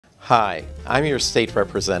Hi, I'm your state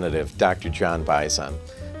representative, Dr. John Bizon.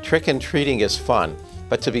 Trick and treating is fun,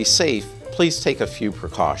 but to be safe, please take a few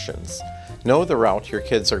precautions. Know the route your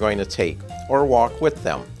kids are going to take, or walk with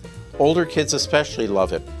them. Older kids especially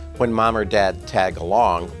love it when mom or dad tag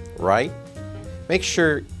along, right? Make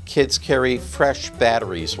sure kids carry fresh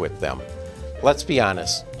batteries with them. Let's be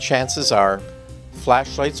honest, chances are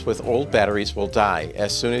flashlights with old batteries will die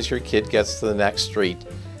as soon as your kid gets to the next street.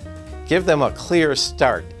 Give them a clear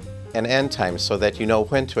start and end time so that you know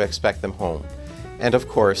when to expect them home. And of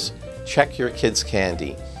course, check your kids'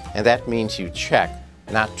 candy. And that means you check,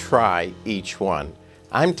 not try each one.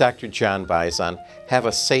 I'm Dr. John Bizon. Have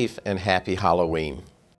a safe and happy Halloween.